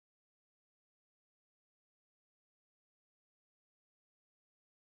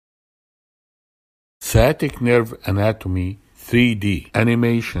Sciatic nerve anatomy 3D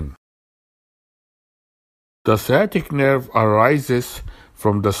animation. The sciatic nerve arises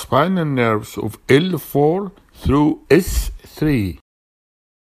from the spinal nerves of L4 through S3.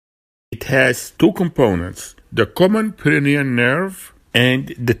 It has two components, the common peroneal nerve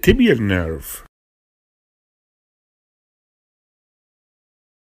and the tibial nerve.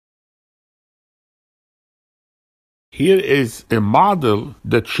 Here is a model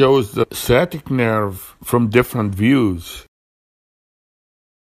that shows the sciatic nerve from different views.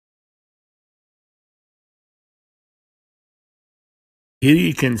 Here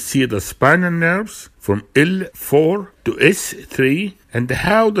you can see the spinal nerves from L4 to S3 and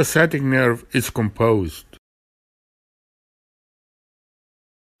how the sciatic nerve is composed.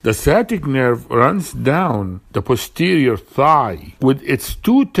 The sciatic nerve runs down the posterior thigh with its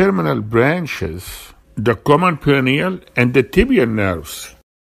two terminal branches, the common peroneal and the tibial nerves.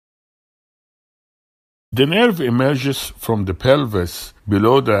 The nerve emerges from the pelvis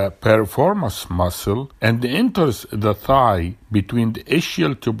below the piriformis muscle and enters the thigh between the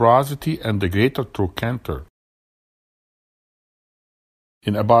ischial tuberosity and the greater trochanter.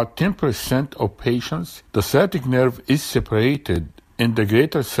 In about 10% of patients, the sciatic nerve is separated in the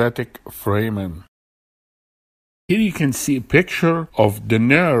greater sciatic foramen. Here you can see a picture of the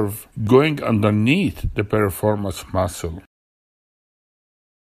nerve going underneath the piriformis muscle.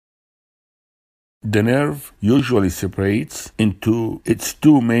 The nerve usually separates into its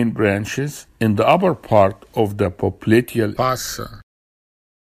two main branches in the upper part of the popliteal fossa.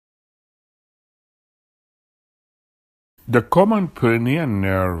 The common peroneal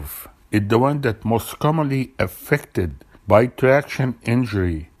nerve is the one that most commonly affected by traction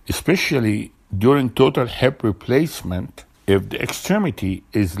injury, especially during total hip replacement if the extremity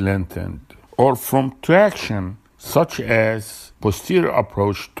is lengthened, or from traction such as posterior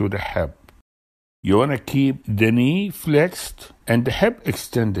approach to the hip. You want to keep the knee flexed and the hip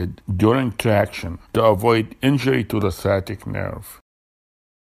extended during traction to avoid injury to the sciatic nerve.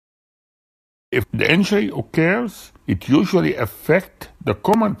 If the injury occurs, it usually affects the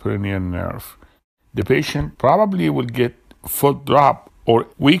common peroneal nerve. The patient probably will get foot drop or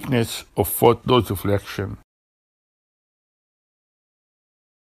weakness of foot dorsiflexion.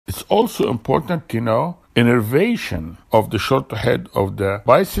 It's also important to know innervation of the short head of the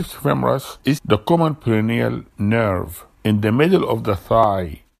biceps femoris is the common peroneal nerve in the middle of the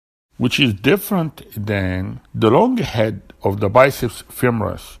thigh, which is different than the long head of the biceps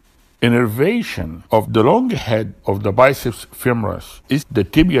femoris. Innervation of the long head of the biceps femoris is the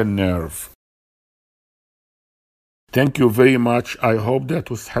tibial nerve. Thank you very much. I hope that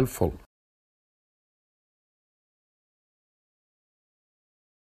was helpful.